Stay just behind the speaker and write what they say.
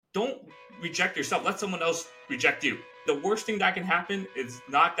don't reject yourself. Let someone else reject you. The worst thing that can happen is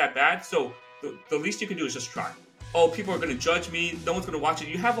not that bad. So the least you can do is just try. Oh, people are going to judge me. No one's going to watch it.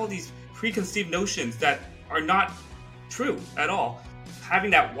 You have all these preconceived notions that are not true at all.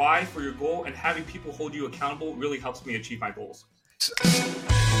 Having that why for your goal and having people hold you accountable really helps me achieve my goals.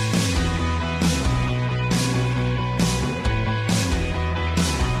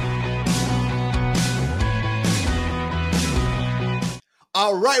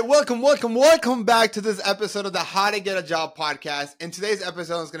 All right, welcome back to this episode of the How to Get a Job podcast. And today's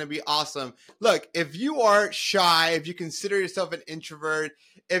episode is going to be awesome. Look, if you are shy, if you consider yourself an introvert,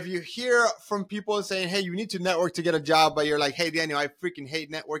 if you hear from people saying, hey, you need to network to get a job, but you're like, hey, Daniel, I freaking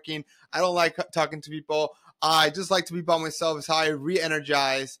hate networking. I don't like talking to people. I just like to be by myself. It's how I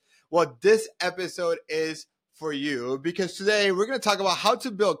re-energize. Well, this episode is for you because today we're going to talk about how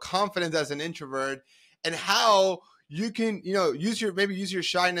to build confidence as an introvert and how you can, use your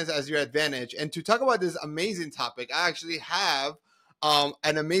shyness as your advantage. And to talk about this amazing topic, I actually have an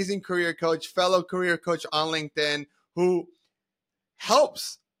amazing fellow career coach on LinkedIn who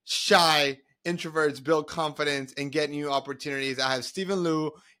helps shy introverts build confidence and get new opportunities. I have Stephen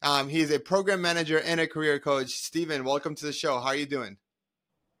Liu. He is a program manager and a career coach. Stephen, welcome to the show. How are you doing?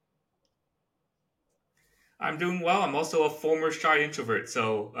 I'm doing well. I'm also a former shy introvert.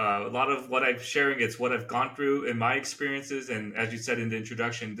 So a lot of what I'm sharing is what I've gone through in my experiences. And as you said in the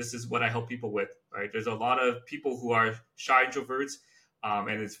introduction, this is what I help people with, right? There's a lot of people who are shy introverts, and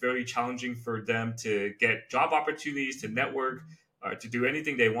it's very challenging for them to get job opportunities, to network, to do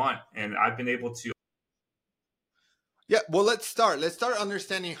anything they want. And I've been able to. Yeah, well, let's start. Let's start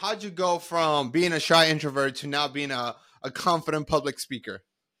understanding how'd you go from being a shy introvert to now being a confident public speaker?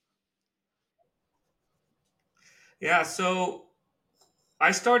 Yeah, so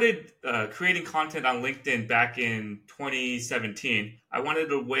I started creating content on LinkedIn back in 2017. I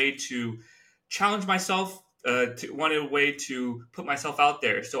wanted a way to challenge myself, wanted a way to put myself out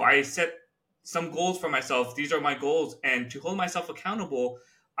there. So I set some goals for myself. These are my goals. And to hold myself accountable,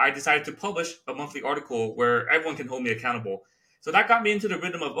 I decided to publish a monthly article where everyone can hold me accountable. So that got me into the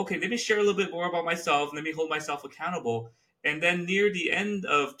rhythm of, okay, let me share a little bit more about myself. Let me hold myself accountable. And then near the end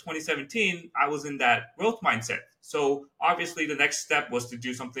of 2017, I was in that growth mindset. So obviously the next step was to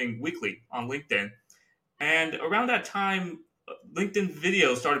do something weekly on LinkedIn. And around that time, LinkedIn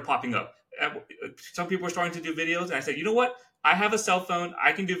videos started popping up. Some people were starting to do videos. And I said, you know what? I have a cell phone.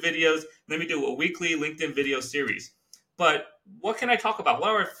 I can do videos. Let me do a weekly LinkedIn video series. But what can I talk about? What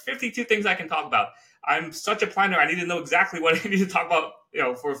are 52 things I can talk about? I'm such a planner. I need to know exactly what I need to talk about,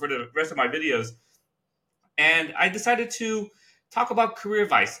 for the rest of my videos. And I decided to talk about career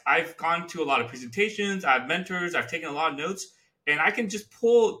advice. I've gone to a lot of presentations, I have mentors, I've taken a lot of notes, and I can just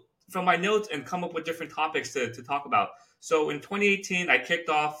pull from my notes and come up with different topics to talk about. So in 2018, I kicked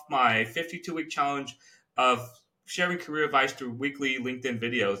off my 52-week challenge of sharing career advice through weekly LinkedIn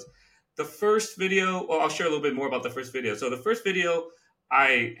videos. The first video, well, I'll share a little bit more about the first video. So the first video,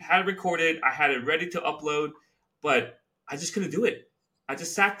 I had it recorded, I had it ready to upload, but I just couldn't do it. I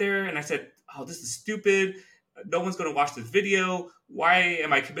just sat there and I said, oh, this is stupid. No one's going to watch this video. Why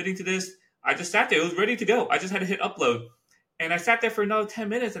am I committing to this? I just sat there. It was ready to go. I just had to hit upload. And I sat there for another 10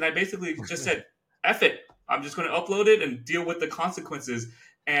 minutes and I basically just said, F it. I'm just going to upload it and deal with the consequences.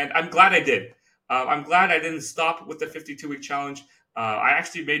 And I'm glad I did. I'm glad I didn't stop with the 52-week challenge. I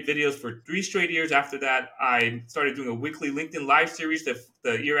actually made videos for 3 straight years after that. I started doing a weekly LinkedIn live series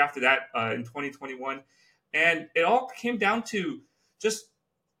the year after that in 2021. And it all came down to just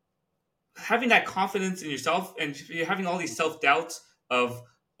having that confidence in yourself and having all these self-doubts of,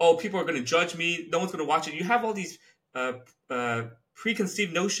 oh, people are going to judge me. No one's going to watch it. You have all these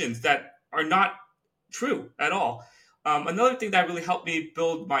preconceived notions that are not true at all. Another thing that really helped me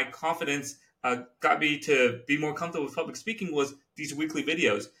build my confidence, got me to be more comfortable with public speaking, was these weekly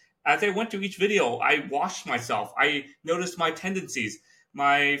videos. As I went through each video, I watched myself. I noticed my tendencies.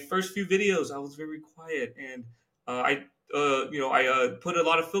 My first few videos, I was very quiet and I put a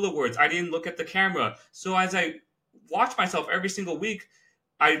lot of filler words. I didn't look at the camera. So as I watched myself every single week,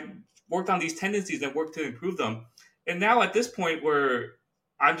 I worked on these tendencies and worked to improve them. And now at this point where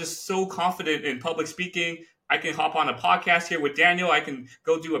I'm just so confident in public speaking, I can hop on a podcast here with Daniel. I can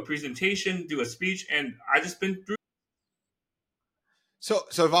go do a presentation, do a speech, and I just been through. So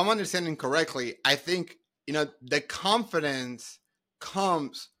if I'm understanding correctly, I think, the confidence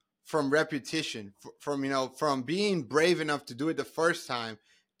comes from repetition, from being brave enough to do it the first time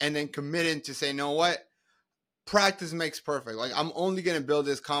and then committing to say, you know what, practice makes perfect. Like, I'm only going to build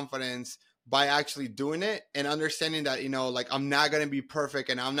this confidence by actually doing it and understanding that, I'm not going to be perfect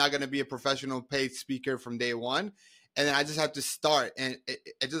and I'm not going to be a professional paid speaker from day one. and then I just have to start, and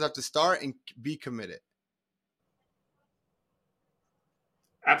I just have to start and be committed.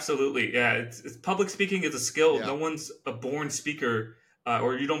 Absolutely, yeah. It's public speaking is a skill. Yeah. No one's a born speaker,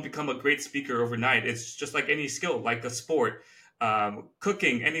 or you don't become a great speaker overnight. It's just like any skill, like a sport,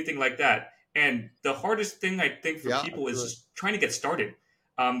 cooking, anything like that. And the hardest thing I think for Yeah, people is absolutely. just trying to get started.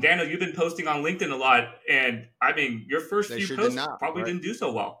 Daniel, you've been posting on LinkedIn a lot, and I mean, your first They few sure did posts not, probably right? didn't do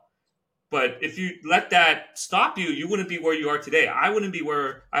so well. But if you let that stop you, you wouldn't be where you are today. I wouldn't be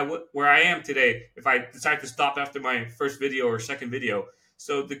where I am today if I decide to stop after my first video or second video.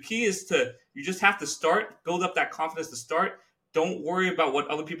 So the key is to you just have to start, build up that confidence to start. Don't worry about what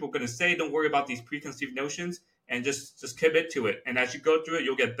other people are going to say. Don't worry about these preconceived notions, and just commit to it. And as you go through it,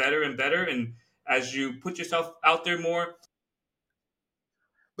 you'll get better and better. And as you put yourself out there more,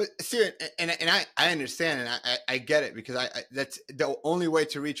 But see, and I understand, and I get it, because I that's the only way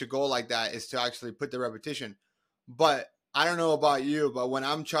to reach a goal like that is to actually put the repetition. But I don't know about you, but when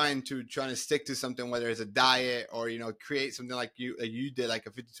I'm trying to stick to something, whether it's a diet or create something like you did, like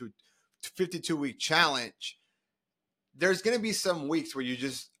a 52 week challenge, there's going to be some weeks where you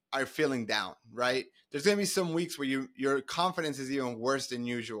just are feeling down, right? There's going to be some weeks where your confidence is even worse than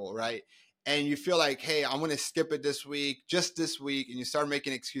usual, right? And you feel like, hey, I'm going to skip it this week, just this week, and you start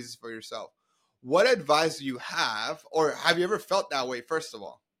making excuses for yourself. What advice do you have, or have you ever felt that way, first of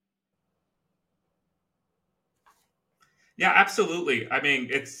all? yeah, absolutely. I mean,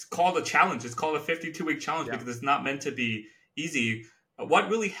 it's called a challenge. It's called a 52-week challenge Yeah. because it's not meant to be easy. What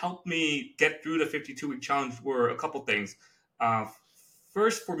really helped me get through the 52-week challenge were a couple things. Uh,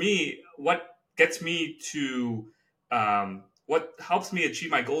 First, for me, what helps me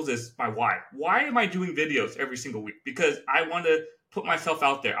achieve my goals is my why. Why am I doing videos every single week? Because I want to put myself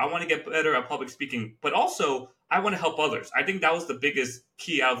out there. I want to get better at public speaking, but also I want to help others. I think that was the biggest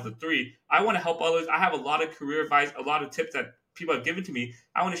key out of the three. I want to help others. I have a lot of career advice, a lot of tips that people have given to me.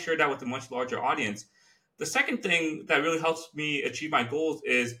 I want to share that with a much larger audience. The second thing that really helps me achieve my goals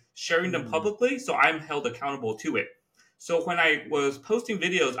is sharing them Mm. publicly so I'm held accountable to it. So when I was posting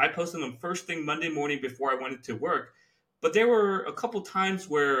videos, I posted them first thing Monday morning before I went into work. But there were a couple times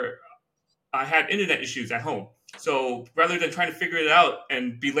where I had internet issues at home. So rather than trying to figure it out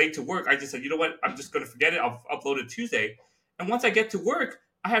and be late to work, I just said, you know what? I'm just going to forget it. I'll upload it Tuesday. And once I get to work,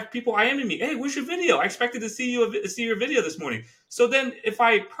 I have people IMing me. Hey, where's your video? I expected to see your video this morning. So then, if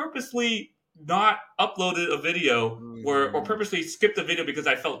I purposely not uploaded a video or Mm. purposely skipped a video because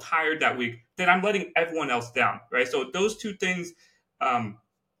I felt tired that week, then I'm letting everyone else down, right? So those two things, um,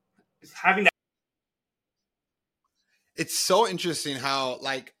 having that. It's so interesting how,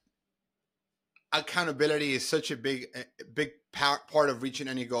 like, accountability is such a big part of reaching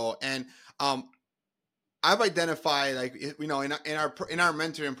any goal. And um, I've identified, like, in our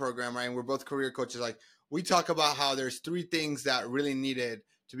mentoring program, right? And we're both career coaches. Like, we talk about how there's three things that really needed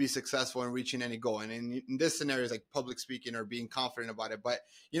to be successful in reaching any goal. And in this scenario, is like public speaking or being confident about it. But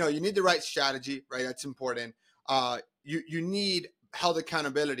you need the right strategy, right? That's important. You need held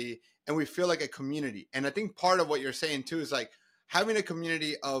accountability, and we feel like a community. And I think part of what you're saying too is like having a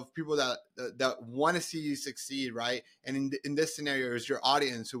community of people that want to see you succeed, right? And in this scenario, is your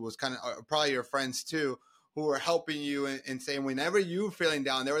audience, who was kind of probably your friends too, who are helping you and saying whenever you're feeling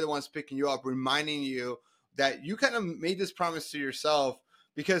down, they were the ones picking you up, reminding you that you kind of made this promise to yourself.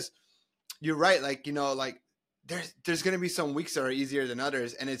 Because you're right, like, like, there's going to be some weeks that are easier than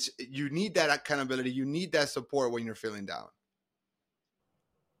others, and you need that accountability, you need that support when you're feeling down.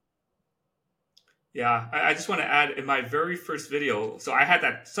 Yeah, I just want to add in my very first video. So I had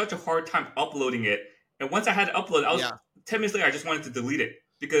that such a hard time uploading it, and once I had to upload, I was Yeah. 10 minutes later. I just wanted to delete it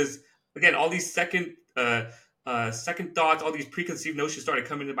because again, all these second thoughts, all these preconceived notions started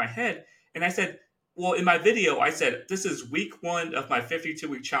coming into my head, and I said, "Well, in my video, I said this is week one of my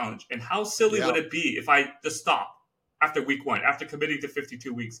 52-week challenge, and how silly Yeah. would it be if I just stop after week one, after committing to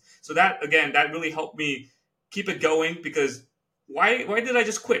 52 weeks?" So that again, that really helped me keep it going because why did I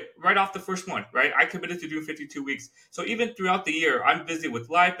just quit right off the first one, right? I committed to doing 52 weeks. So even throughout the year, I'm busy with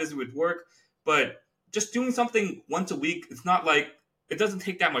life, busy with work, but just doing something once a week, it's not like it doesn't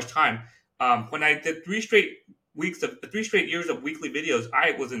take that much time. When I did 3 straight years of weekly videos,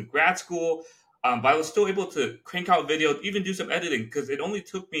 I was in grad school, but I was still able to crank out videos, even do some editing because it only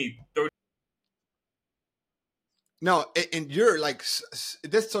took me 30. No, and you're like,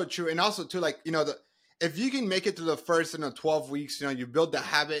 that's so true. And also too, like, if you can make it to the first 12 weeks, you build the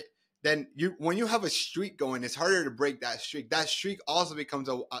habit. Then when you have a streak going, it's harder to break that streak. That streak also becomes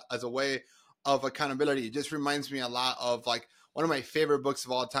as a way of accountability. It just reminds me a lot of, like, one of my favorite books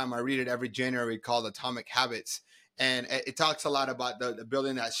of all time. I read it every January, called Atomic Habits, and it talks a lot about the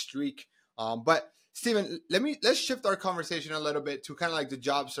building that streak. But Steven, let's shift our conversation a little bit to kind of like the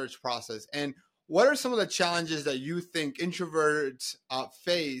job search process. And what are some of the challenges that you think introverts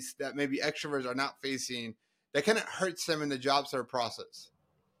face that maybe extroverts are not facing that kind of hurts them in the job search process?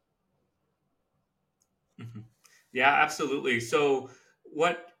 Mhm. Yeah, absolutely. So,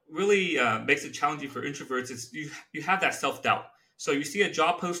 what really makes it challenging for introverts is you have that self doubt. So you see a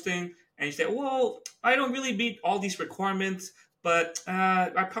job posting and you say, "Well, I don't really meet all these requirements, but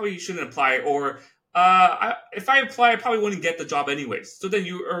I probably shouldn't apply." Or if I apply, I probably wouldn't get the job anyways. So then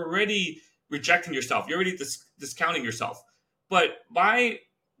you're already rejecting yourself. You're already discounting yourself. But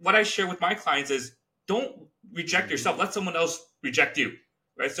what I share with my clients is don't reject Mm-hmm. yourself. Let someone else reject you.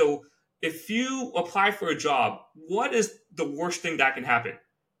 Right. So if you apply for a job, what is the worst thing that can happen?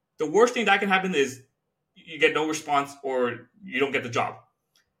 The worst thing that can happen is you get no response or you don't get the job.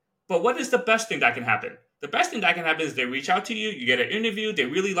 But what is the best thing that can happen? The best thing that can happen is they reach out to you, you get an interview, they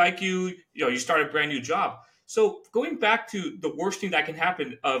really like you, you start a brand new job. So going back to the worst thing that can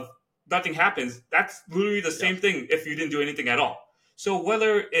happen of nothing happens, that's literally the Yeah. same thing if you didn't do anything at all. So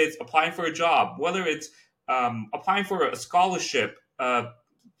whether it's applying for a job, whether it's applying for a scholarship,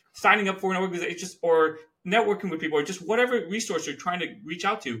 signing up for an organization, just or networking with people, or just whatever resource you're trying to reach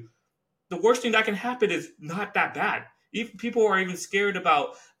out to, the worst thing that can happen is not that bad. Even people are even scared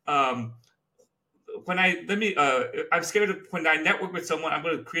about um, when I let me. I'm scared of when I network with someone, I'm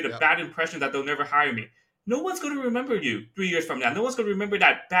going to create a Yeah. bad impression that they'll never hire me. No one's going to remember you 3 years from now. No one's going to remember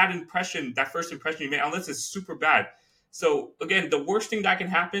that bad impression, that first impression you made, unless it's super bad. So again, the worst thing that can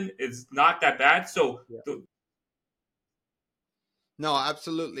happen is not that bad. So No,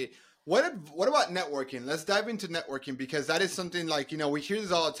 absolutely. What about networking? Let's dive into networking because that is something like, we hear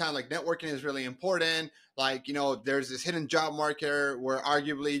this all the time. Like networking is really important. Like, there's this hidden job market where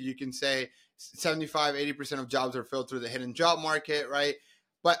arguably you can say 75, 80% of jobs are filled through the hidden job market, right?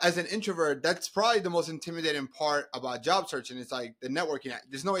 But as an introvert, that's probably the most intimidating part about job searching. It's like the networking.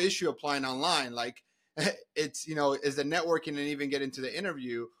 There's no issue applying online. Like it's, is the networking and even get into the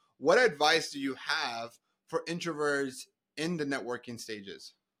interview. What advice do you have for introverts in the networking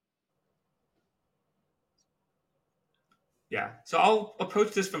stages? yeah. So I'll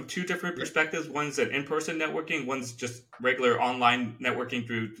approach this from two different Yeah. perspectives. One's an in-person networking, one's just regular online networking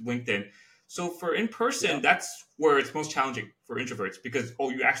through LinkedIn. So for Yeah. in-person, that's where it's most challenging for introverts because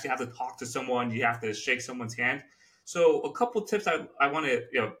you actually have to talk to someone, you have to shake someone's hand. So a couple tips I want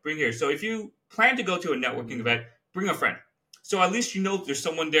to bring here. So if you plan to go to a networking Mm-hmm. event, bring a friend. So at least there's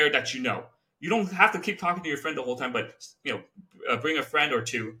someone there that you know. You don't have to keep talking to your friend the whole time, but bring a friend or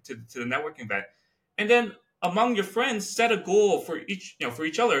two to the networking event. And then among your friends, set a goal for each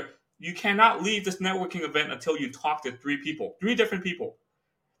other. You cannot leave this networking event until you talk to three different people.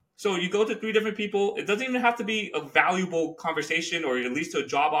 So you go to three different people. It doesn't even have to be a valuable conversation or at least a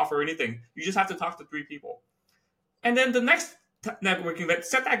job offer or anything. You just have to talk to three people. And then the next networking event,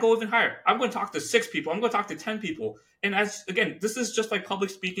 set that goal even higher. I'm going to talk to six people. I'm going to talk to 10 people. And as again, this is just like public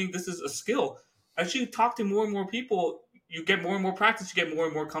speaking. This is a skill. As you talk to more and more people, you get more and more practice. You get more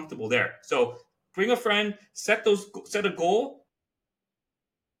and more comfortable there. So bring a friend, set a goal.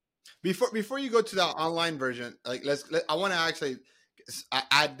 Before you go to the online version, like I want to actually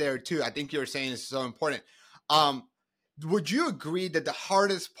add there too. I think you're saying is so important. Um, would you agree that the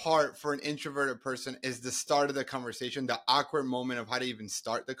hardest part for an introverted person is the start of the conversation, the awkward moment of how to even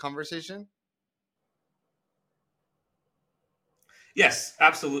start the conversation? Yes,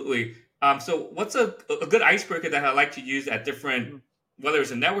 absolutely. So what's a good icebreaker that I like to use at different, Mhm. whether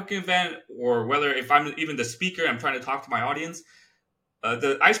it's a networking event or whether if I'm even the speaker, I'm trying to talk to my audience.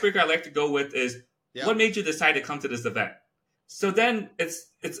 The icebreaker I like to go with is Yeah. what made you decide to come to this event? So then it's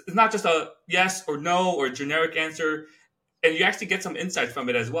not just a yes or no or generic answer, and you actually get some insight from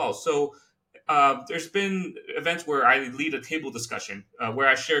it as well. So there's been events where I lead a table discussion where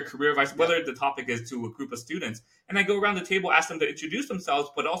I share career advice, Yeah. whether the topic is to a group of students, and I go around the table, ask them to introduce themselves,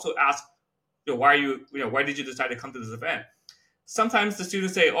 but also ask, why did you decide to come to this event? Sometimes the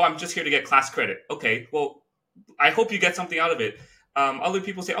students say, "Oh, I'm just here to get class credit." Okay, well, I hope you get something out of it. Other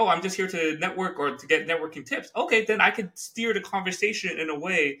people say, "Oh, I'm just here to network or to get networking tips." Okay, then I could steer the conversation in a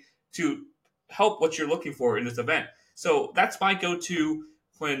way to help what you're looking for in this event. So that's my go-to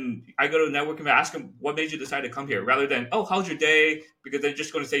when I go to a networking event. Ask them what made you decide to come here, rather than "Oh, how's your day?" Because they're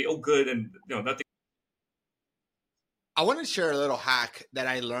just going to say, "Oh, good," and nothing. I want to share a little hack that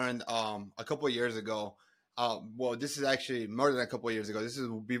I learned a couple of years ago. Well, this is actually more than a couple of years ago. This is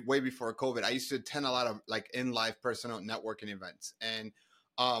way before COVID. I used to attend a lot of like in life personal networking events, and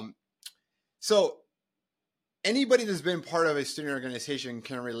um, so anybody that's been part of a student organization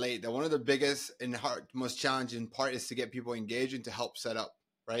can relate that one of the biggest and most challenging part is to get people engaged and to help set up,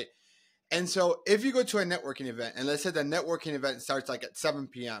 right? And so if you go to a networking event, and let's say the networking event starts like at 7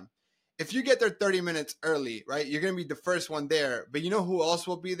 p.m., if you get there 30 minutes early, right, you're going to be the first one there. But you know who else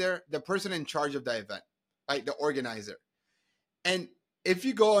will be there? The person in charge of the event, right? The organizer. And if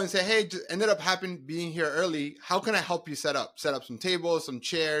you go and say, hey, just ended up being here early, how can I help you set up some tables, some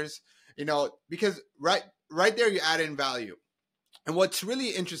chairs, because right there you add in value. And what's really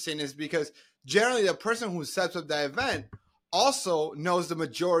interesting is because generally the person who sets up the event also knows the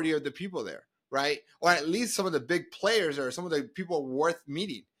majority of the people there, right? Or at least some of the big players or some of the people worth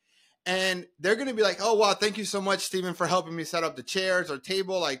meeting. And they're going to be like, oh, wow, thank you so much, Stephen, for helping me set up the chairs or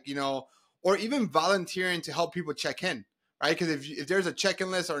table, or even volunteering to help people check in, right? Because if there's a check-in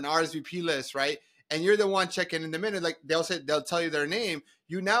list or an RSVP list, right, and you're the one checking in the minute, like they'll tell you their name,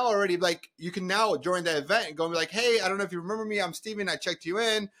 you now already you can now join the event and go and be like, hey, I don't know if you remember me, I'm Stephen, I checked you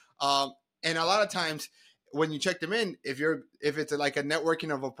in. And a lot of times when you check them in, if it's like a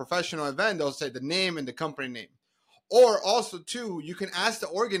networking of a professional event, they'll say the name and the company name. Or also, too, you can ask the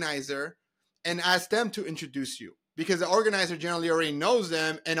organizer and ask them to introduce you because the organizer generally already knows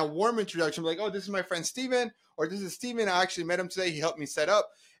them, and a warm introduction, like, oh, this is my friend Steven, or this is Steven. I actually met him today. He helped me set up.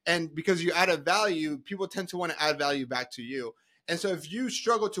 And because you added value, people tend to want to add value back to you. And so if you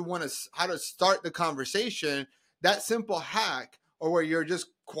struggle to how to start the conversation, that simple hack, or where you're just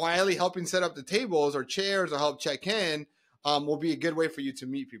quietly helping set up the tables or chairs or help check in, will be a good way for you to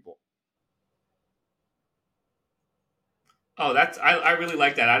meet people. Oh, I really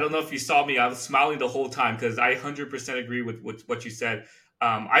like that. I don't know if you saw me. I was smiling the whole time because I 100% agree with what you said.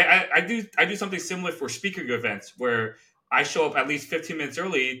 I do something similar for speaker events where I show up at least 15 minutes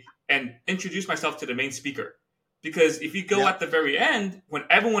early and introduce myself to the main speaker. Because if you go Yep. at the very end, when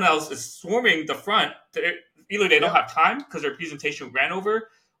everyone else is swarming the front, either they don't have time because their presentation ran over,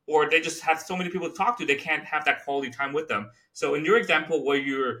 or they just have so many people to talk to, they can't have that quality time with them. So in your example, where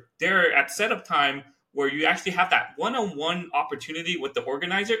you're there at setup time, where you actually have that one-on-one opportunity with the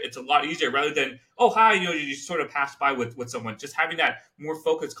organizer, it's a lot easier rather than, oh, hi, you just sort of pass by with someone. Just having that more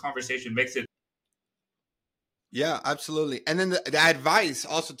focused conversation makes it. Yeah, absolutely. And then the advice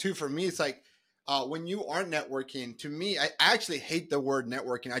also too for me, it's like when you are networking, to me, I actually hate the word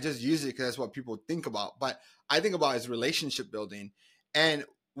networking. I just use it because that's what people think about. But I think about it as relationship building. And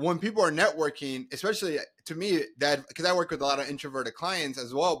when people are networking, especially to me, that because I work with a lot of introverted clients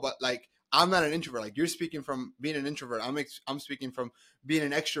as well, but like I'm not an introvert. Like you're speaking from being an introvert. I'm speaking from being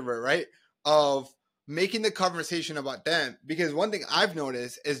an extrovert, right? Of making the conversation about them. Because one thing I've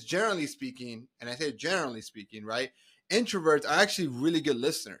noticed is generally speaking, and I say generally speaking, right? Introverts are actually really good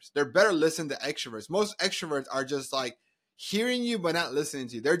listeners. They're better listened than extroverts. Most extroverts are just like hearing you but not listening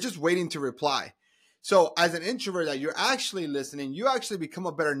to you. They're just waiting to reply. So as an introvert that you're actually listening, you actually become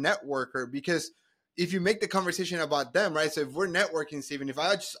a better networker because if you make the conversation about them, right? So if we're networking, Stephen, if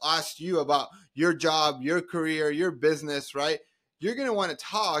I just asked you about your job, your career, your business, right? You're going to want to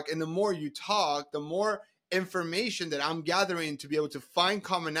talk. And the more you talk, the more information that I'm gathering to be able to find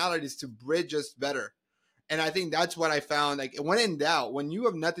commonalities to bridge us better. And I think that's what I found. Like when in doubt, when you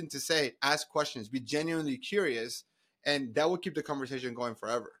have nothing to say, ask questions, be genuinely curious, and that will keep the conversation going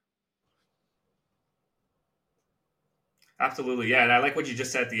forever. Absolutely, yeah. And I like what you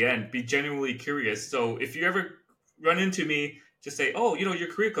just said at the end. Be genuinely curious. So if you ever run into me, just say, "Oh, you're a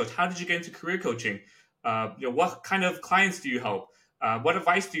career coach. How did you get into career coaching? What kind of clients do you help? What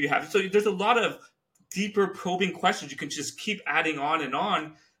advice do you have?" So there's a lot of deeper probing questions you can just keep adding on and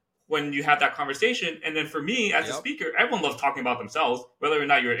on when you have that conversation. And then for me as a Yep. speaker, everyone loves talking about themselves, whether or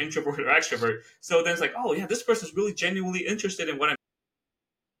not you're an introvert or extrovert. So then it's like, oh yeah, this person's really genuinely interested in what I'm.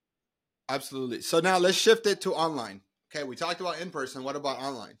 Absolutely. So now let's shift it to online. Okay, we talked about in person. What about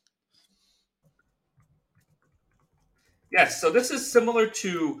online? Yes, so this is similar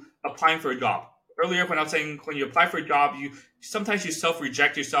to applying for a job. Earlier, when I was saying when you apply for a job, you sometimes you self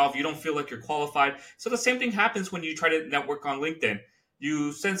reject yourself. You don't feel like you're qualified. So the same thing happens when you try to network on LinkedIn.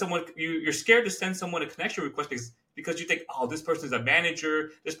 You send someone, you're scared to send someone a connection request because you think, oh, this person is a manager,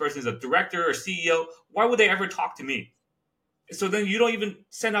 this person is a director or CEO. Why would they ever talk to me? So then you don't even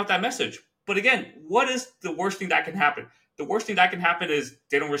send out that message. But again, what is the worst thing that can happen? The worst thing that can happen is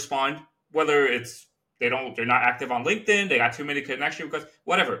they don't respond, whether it's they're not active on LinkedIn, they got too many connection requests,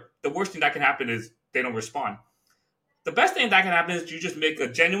 whatever. The worst thing that can happen is they don't respond. The best thing that can happen is you just make a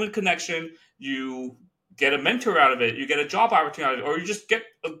genuine connection, you get a mentor out of it, you get a job opportunity out of it, or you just get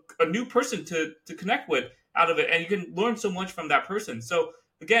a new person to connect with out of it, and you can learn so much from that person. So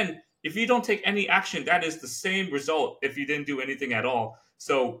again, if you don't take any action, that is the same result if you didn't do anything at all.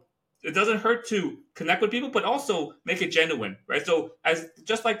 So it doesn't hurt to connect with people, but also make it genuine, right? So as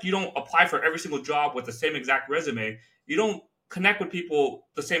just like you don't apply for every single job with the same exact resume, you don't connect with people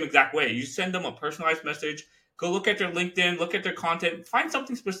the same exact way. You send them a personalized message. Go look at their LinkedIn, look at their content, find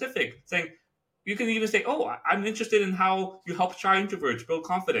something specific. Saying you can even say, "Oh, I'm interested in how you help shy introverts build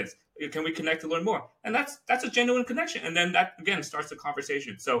confidence. Can we connect to learn more?" And that's a genuine connection. And then that again starts the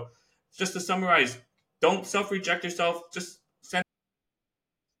conversation. So just to summarize, don't self-reject yourself. Just send.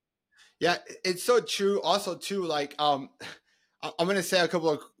 Yeah, it's so true. Also, too, like I'm gonna say a couple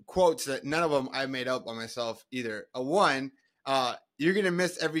of quotes that none of them I made up by myself either. One, you're gonna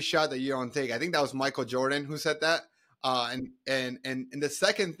miss every shot that you don't take. I think that was Michael Jordan who said that. And the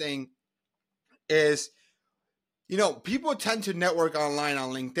second thing is, people tend to network online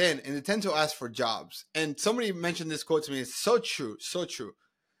on LinkedIn and they tend to ask for jobs. And somebody mentioned this quote to me. It's so true, so true.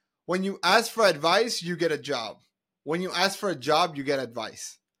 When you ask for advice, you get a job. When you ask for a job, you get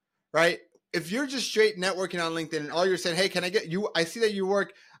advice, right? If you're just straight networking on LinkedIn and all you're saying, hey, can I get you? I see that you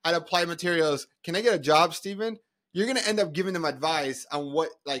work at Applied Materials. Can I get a job, Steven? You're going to end up giving them advice on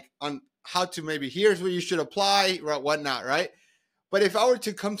on how to maybe here's where you should apply, right, whatnot, right? But if I were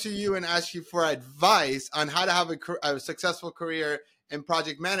to come to you and ask you for advice on how to have a successful career in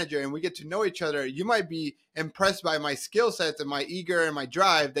project manager, and we get to know each other, you might be impressed by my skill sets and my eager and my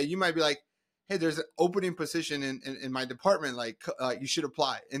drive, that you might be like, hey, there's an opening position in my department, like you should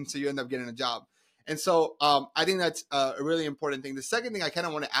apply. And so you end up getting a job. And so I think that's a really important thing. The second thing I kind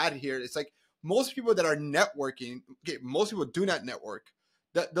of want to add here is like most people that are networking, okay, most people do not network.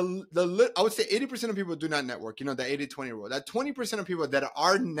 I would say 80% of people do not network, the 80-20 rule. That 20% of people that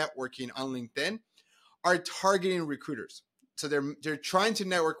are networking on LinkedIn are targeting recruiters. So they're trying to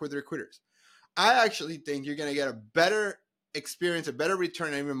network with recruiters. I actually think you're going to get a better experience, a better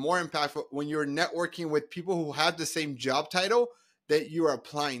return, and even more impactful when you're networking with people who have the same job title that you are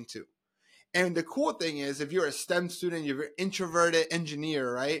applying to. And the cool thing is, if you're a STEM student, you're an introverted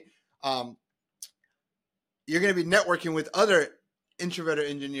engineer, right? You're going to be networking with other introverted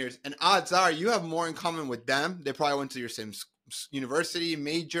engineers, and odds are you have more in common with them. They probably went to your same university,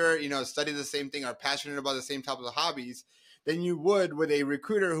 major, study the same thing, are passionate about the same type of hobbies than you would with a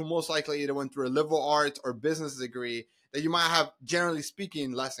recruiter who most likely either went through a liberal arts or business degree that you might have, generally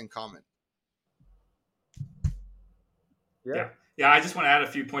speaking, less in common. Yeah. Yeah, I just want to add a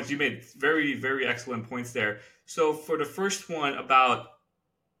few points. You made very, very excellent points there. So for the first one about,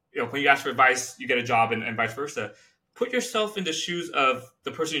 when you ask for advice, you get a job and vice versa. Put yourself in the shoes of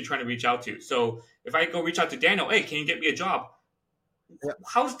the person you're trying to reach out to. So if I go reach out to Daniel, hey, can you get me a job? Yep.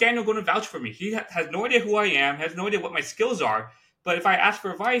 How's Daniel going to vouch for me? He has no idea who I am, has no idea what my skills are. But if I ask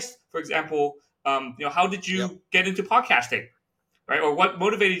for advice, for example, how did you get into podcasting? Right? Or what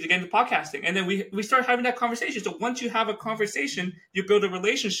motivated you to get into podcasting? And then we start having that conversation. So once you have a conversation, you build a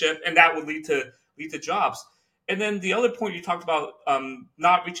relationship, and that will lead to jobs. And then the other point you talked about,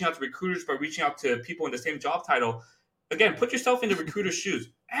 not reaching out to recruiters, but reaching out to people in the same job title. Again, put yourself in the recruiter's shoes.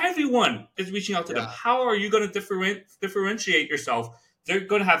 Everyone is reaching out to them. How are you going to differentiate yourself? They're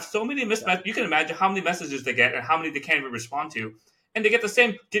going to have so many mismatches. You can imagine how many messages they get and how many they can't even respond to. And they get the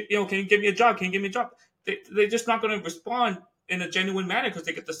same, can you give me a job? Can you give me a job? They're just not going to respond in a genuine manner because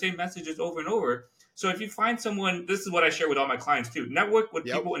they get the same messages over and over. So if you find someone, this is what I share with all my clients too, network with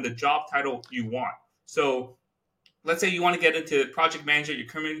people in the job title you want. So let's say you want to get into project manager, you're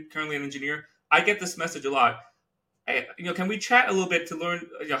currently an engineer. I get this message a lot. Hey, can we chat a little bit to learn,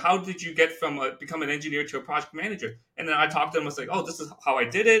 how did you get from become an engineer to a project manager? And then I talk to them. It's like, oh, this is how I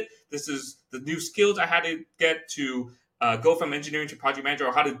did it. This is the new skills I had to get to go from engineering to project manager,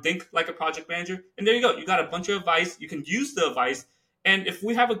 or how to think like a project manager. And there you go. You got a bunch of advice. You can use the advice. And if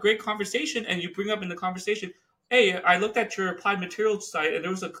we have a great conversation and you bring up in the conversation, hey, I looked at your applied materials site and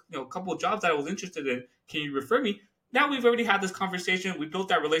there was a couple of jobs that I was interested in. Can you refer me? Now we've already had this conversation. We built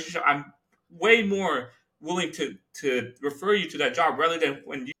that relationship. I'm way more willing to refer you to that job rather than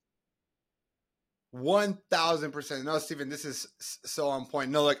when you 1000%. No, Stephen, this is so on point.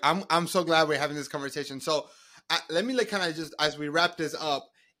 No, like I'm so glad we're having this conversation. So let me kind of just, as we wrap this up,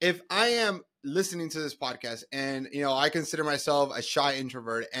 if I am listening to this podcast and I consider myself a shy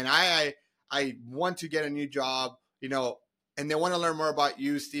introvert and I want to get a new job, and they want to learn more about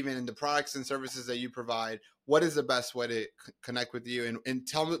you, Stephen, and the products and services that you provide, what is the best way to connect with you? And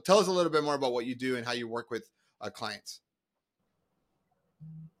tell us a little bit more about what you do and how you work with clients.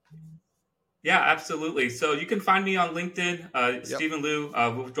 Yeah, absolutely. So you can find me on LinkedIn, Stephen Liu.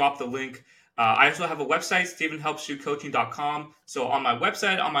 We'll drop the link. I also have a website, stephenhelpsyoucoaching.com. So on my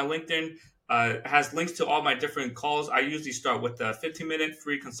website, on my LinkedIn, has links to all my different calls. I usually start with a 15-minute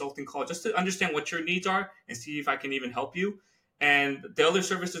free consulting call just to understand what your needs are and see if I can even help you. And the other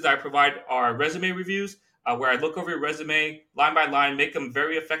services that I provide are resume reviews, where I look over your resume line by line, make them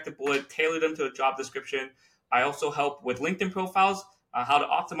very effective bullet, tailor them to a job description. I also help with LinkedIn profiles, how to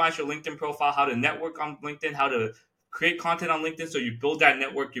optimize your LinkedIn profile, how to network on LinkedIn, how to create content on LinkedIn so you build that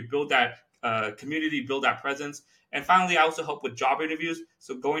network, you build that community, build that presence. And finally, I also help with job interviews.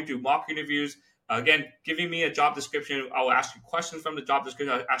 So going through mock interviews, again, giving me a job description, I will ask you questions from the job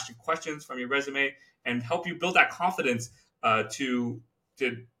description, I'll ask you questions from your resume, and help you build that confidence to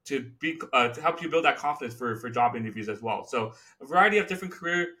help you build that confidence for job interviews as well. So a variety of different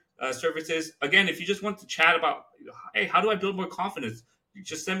career services. Again, if you just want to chat about, hey, how do I build more confidence? You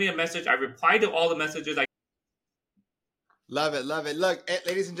just send me a message. I reply to all the messages. Love it, love it. Look,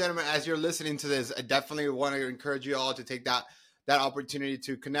 ladies and gentlemen, as you're listening to this, I definitely want to encourage you all to take that opportunity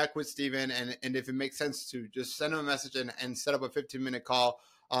to connect with Steven, and if it makes sense to just send him a message and set up a 15-minute call.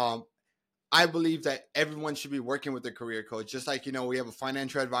 I believe that everyone should be working with a career coach. Just like, we have a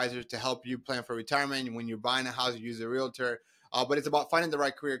financial advisor to help you plan for retirement. When you're buying a house, you use a realtor. But it's about finding the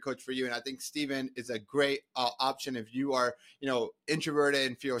right career coach for you. And I think Steven is a great option if you are, introverted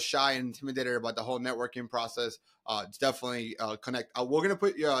and feel shy and intimidated about the whole networking process. Definitely connect. We're going to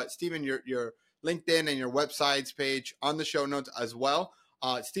put Steven, your LinkedIn and your websites page on the show notes as well.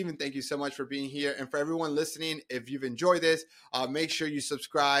 Steven, thank you so much for being here. And for everyone listening, if you've enjoyed this, make sure you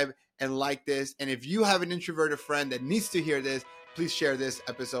subscribe and like this. And if you have an introverted friend that needs to hear this, please share this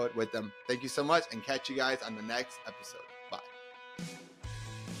episode with them. Thank you so much, and catch you guys on the next episode.